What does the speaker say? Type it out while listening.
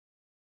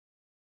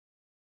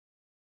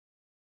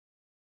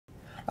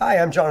Hi,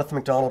 I'm Jonathan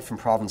McDonald from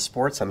Province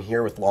Sports. I'm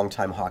here with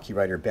longtime hockey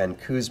writer Ben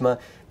Kuzma.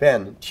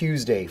 Ben,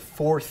 Tuesday,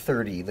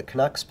 4:30, the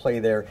Canucks play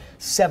their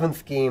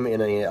 7th game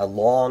in a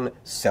long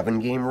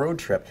 7-game road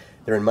trip.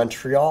 They're in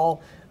Montreal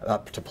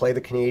to play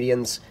the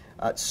Canadiens.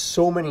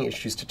 So many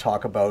issues to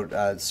talk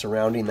about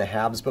surrounding the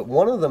Habs, but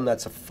one of them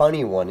that's a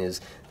funny one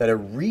is that a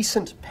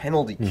recent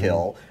penalty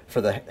kill for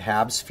the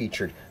Habs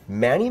featured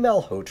Manny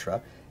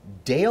Malhotra,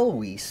 Dale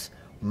Wiese,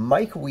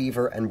 Mike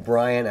Weaver, and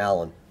Brian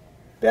Allen.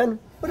 Ben,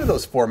 what do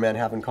those 4 men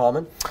have in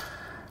common?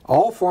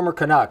 All former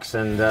Canucks,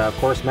 and of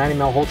course Manny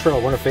Malhotra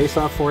will win a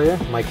face-off for you.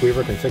 Mike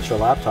Weaver can fix your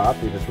laptop.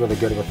 He was really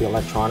good with the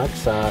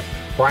electronics.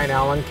 Brian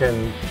Allen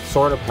can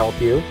sort of help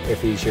you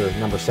if he's your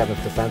number 7th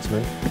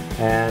defenseman.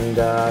 And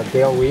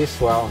Dale Wiese,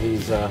 well,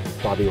 he's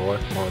Bobby Orr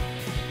or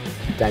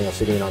Daniel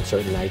Sedin on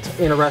certain nights.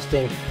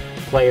 Interesting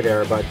play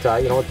there, but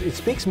it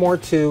speaks more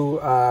to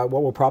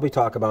what we'll probably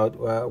talk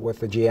about with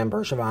the GM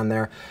Bergevin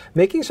there,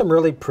 making some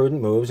really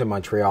prudent moves in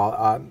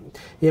Montreal.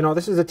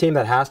 This is a team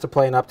that has to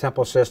play an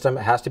up-tempo system,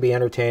 it has to be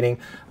entertaining,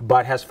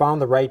 but has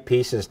found the right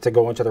pieces to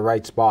go into the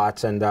right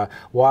spots. And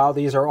while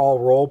these are all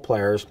role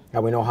players,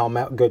 and we know how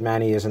good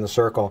Manny is in the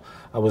circle,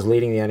 was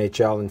leading the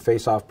NHL in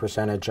face-off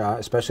percentage,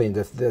 especially in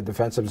the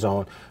defensive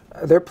zone.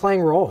 They're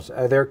playing roles.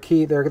 They're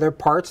key. They're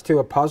parts to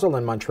a puzzle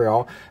in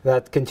Montreal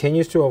that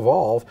continues to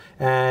evolve.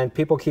 And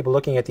people keep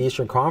looking at the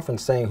Eastern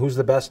Conference, saying who's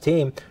the best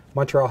team.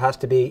 Montreal has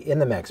to be in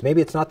the mix.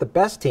 Maybe it's not the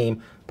best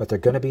team, but they're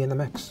going to be in the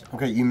mix.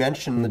 Okay, you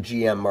mentioned the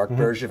GM, Marc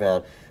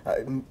Bergevin,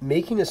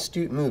 making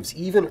astute moves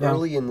even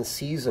early in the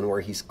season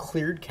where he's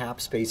cleared cap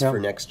space for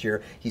next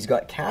year. He's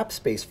got cap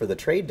space for the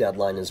trade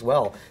deadline as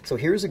well. So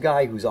here's a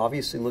guy who's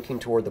obviously looking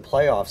toward the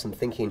playoffs and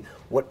thinking,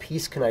 what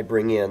piece can I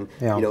bring in,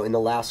 in the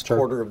last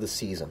quarter of the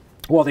season?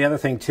 Well, the other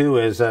thing, too,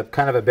 is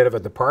kind of a bit of a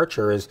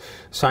departure is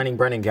signing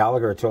Brendan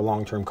Gallagher to a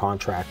long-term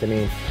contract. I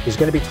mean, he's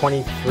going to be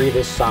 23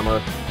 this summer,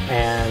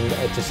 and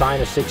to sign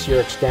a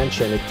 6-year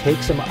extension, it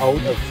takes him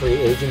out of free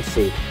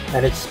agency,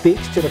 and it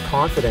speaks to the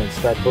confidence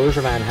that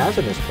Bergevin has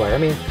in this player. I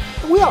mean,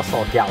 we all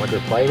saw Gallagher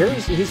play here.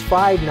 He's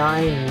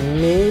 5'9",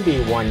 maybe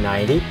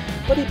 190,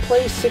 but he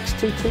plays 6'2",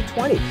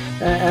 220.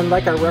 And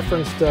like I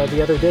referenced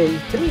the other day,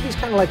 to me, he's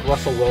kind of like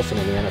Russell Wilson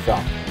in the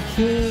NFL.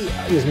 He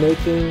is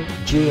making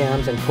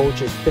GMs and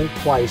coaches think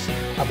twice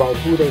about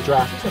who they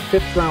draft. It's a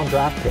 5th-round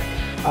draft pick.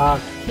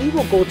 He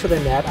will go to the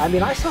net. I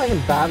mean, I saw him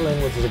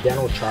battling with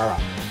Zdeno Chara.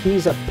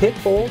 He's a pit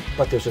bull,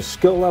 but there's a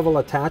skill level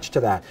attached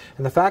to that.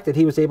 And the fact that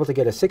he was able to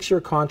get a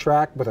 6-year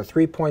contract with a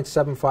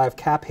 3.75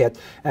 cap hit,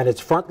 and it's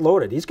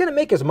front-loaded. He's going to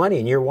make his money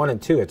in year 1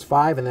 and 2. It's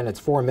 $5 and then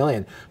it's $4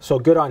 million. So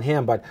good on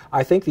him. But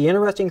I think the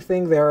interesting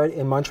thing there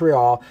in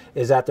Montreal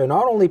is that they're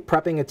not only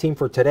prepping a team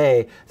for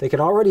today, they can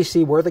already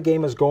see where the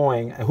game is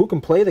going and who can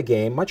play the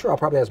game. Montreal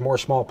probably has more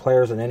small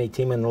players than any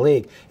team in the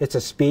league. It's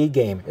a speed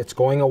game. It's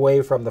going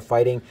away from the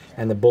fighting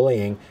and the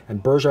bullying,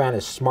 and Bergevin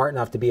is smart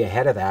enough to be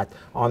ahead of that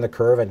on the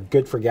curve, and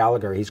good for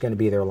Gallagher. He's going to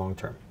be there long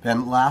term.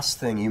 And last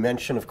thing, you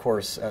mentioned, of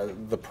course,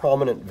 the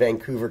prominent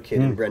Vancouver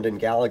kid in Brendan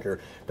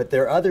Gallagher, but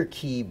their other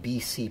key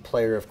BC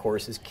player, of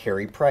course, is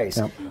Carey Price.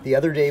 Yep. The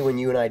other day when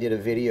you and I did a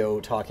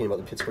video talking about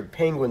the Pittsburgh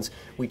Penguins,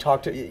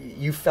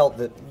 you felt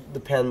that the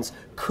Pens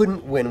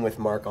couldn't win with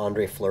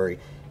Marc-Andre Fleury.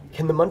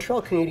 Can the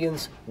Montreal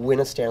Canadiens win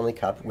a Stanley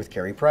Cup with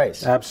Carey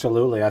Price?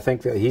 Absolutely. I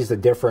think that he's the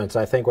difference.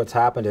 I think what's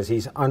happened is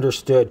he's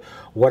understood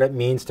what it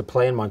means to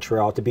play in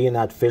Montreal, to be in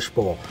that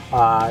fishbowl.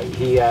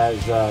 He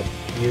has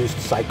used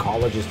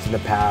psychologists in the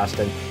past,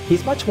 and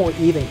he's much more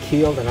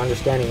even-keeled in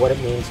understanding what it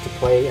means to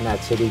play in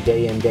that city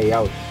day in, day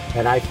out.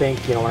 And I think,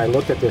 when I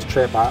looked at this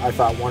trip, I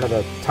thought one of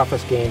the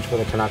toughest games for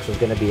the Canucks was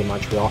going to be in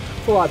Montreal,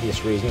 for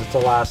obvious reasons. It's the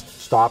last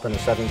stop in a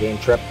 7-game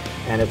trip,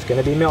 and it's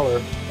going to be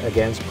Miller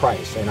against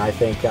Price. And I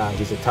think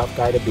he's a tough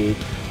guy to beat.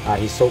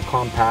 He's so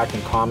compact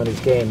and calm in his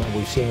game, and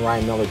we've seen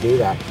Ryan Miller do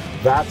that.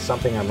 That's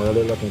something I'm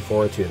really looking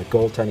forward to, the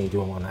goaltending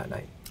duel on that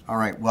night. All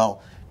right,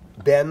 well,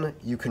 Ben,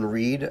 you can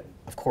read,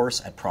 of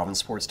course, at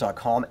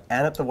provincesports.com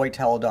and at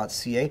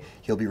thewhitetallow.ca.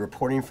 He'll be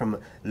reporting from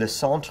Le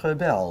Centre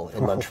Bell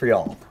in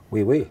Montreal.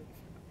 Oui, oui.